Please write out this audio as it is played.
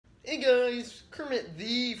Hey guys, Kermit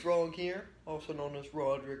the Frog here, also known as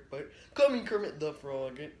Roderick, but call me Kermit the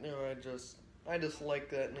Frog. I just like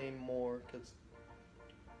that name more, cause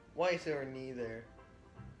why is there an E there?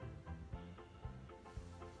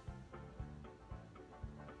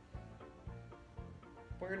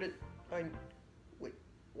 Where did wait,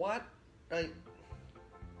 what?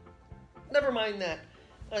 Never mind that.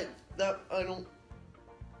 I don't,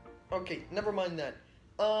 okay, never mind that.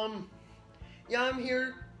 Yeah, I'm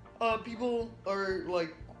here. People are,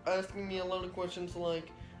 like, asking me a lot of questions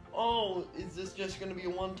like, oh, is this just gonna be a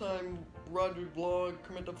one-time Roderick vlog,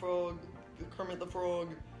 Kermit the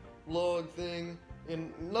Frog vlog thing?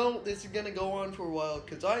 And no, this is gonna go on for a while,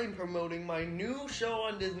 because I am promoting my new show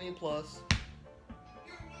on Disney+.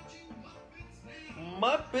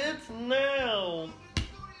 Muppets Now!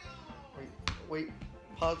 Wait,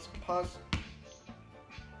 pause.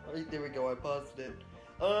 Alright, there we go, I paused it.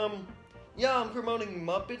 Yeah, I'm promoting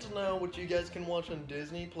Muppets Now, which you guys can watch on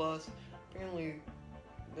Disney+. Apparently,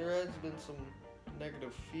 there has been some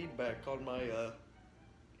negative feedback on my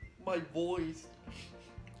voice.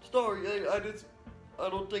 Sorry, I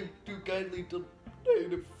don't take too kindly to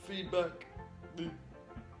negative feedback.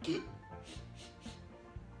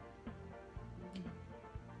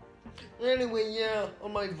 Anyway, yeah,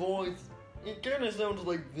 on my voice, it kinda sounds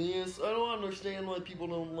like this. I don't understand why people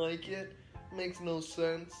don't like it. Makes no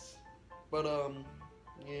sense. But,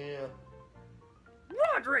 yeah.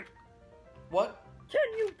 Roderick! What?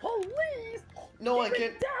 Can you please No, I keep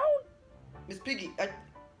can't. it down? Miss Piggy,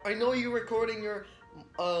 I know you're recording your,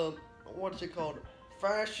 what's it called?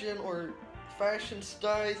 Fashion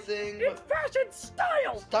style thing. It's fashion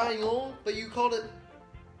style! Style? But you called it...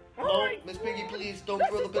 All No, right. Miss Piggy, please, don't This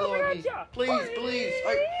throw the is pillow coming at me. at ya. Please,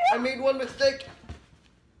 I made one mistake.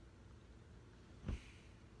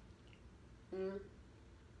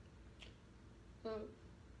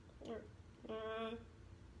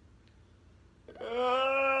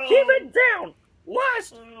 Keep it down!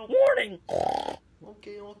 Last warning!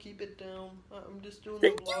 Okay, I'll keep it down. I'm just doing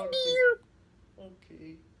Thank the you, vlog dear! thing.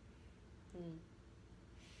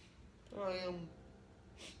 Okay.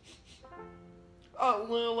 Oh,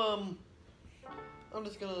 well, I'm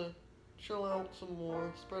just gonna chill out some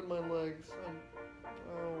more, spread my legs, and,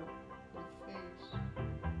 oh, my face.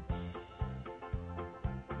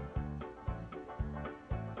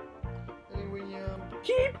 Anyway, yeah.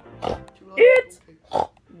 Keep Too loud? it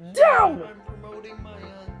Okay. down! I'm promoting my,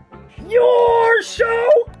 new show. Your show!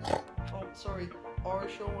 Oh, sorry. Our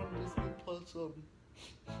show on Disney Plus,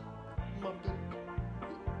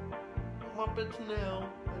 Muppets Now.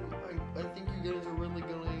 I think you guys are really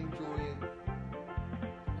gonna enjoy it.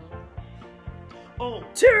 Oh!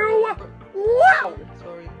 Too loud!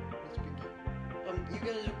 Sorry, Miss Piggy. You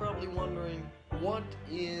guys are probably wondering, what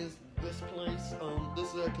is this place? This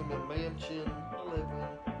is actually my mansion. I live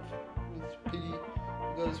in Miss Piggy.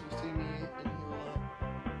 You guys will see me in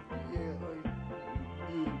here a lot.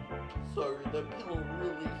 Yeah, sorry, that pillow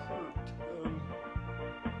really hurt.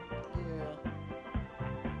 Yeah.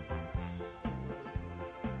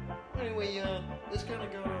 Anyway, this kind of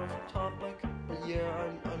got off topic, but yeah,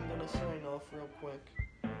 I'm gonna sign off real quick,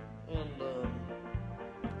 and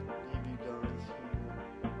leave you guys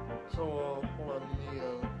here. So, hold on, let me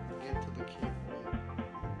get to the camera.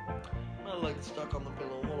 My leg's stuck on the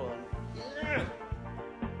pillow. Hold on. Yeah.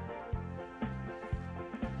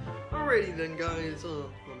 Alrighty then, guys.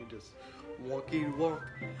 Let me just walk.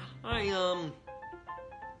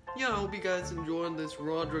 Yeah, I hope you guys enjoyed this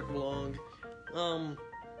Roderick vlog.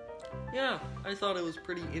 Yeah, I thought it was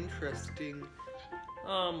pretty interesting.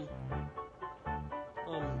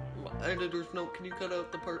 Editor's note, can you cut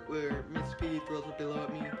out the part where Miss P throws a pillow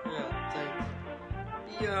at me? Yeah, thanks.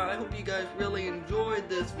 Yeah, I hope you guys really enjoyed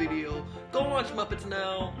this video. Go watch Muppets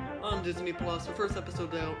Now on Disney Plus. The first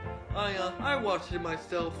episode's out. I watched it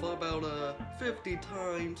myself about 50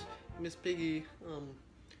 times. Miss Piggy,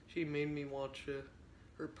 she made me watch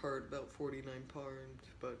her part about 49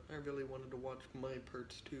 times, but I really wanted to watch my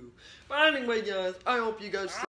parts too. But anyway, guys, I hope you guys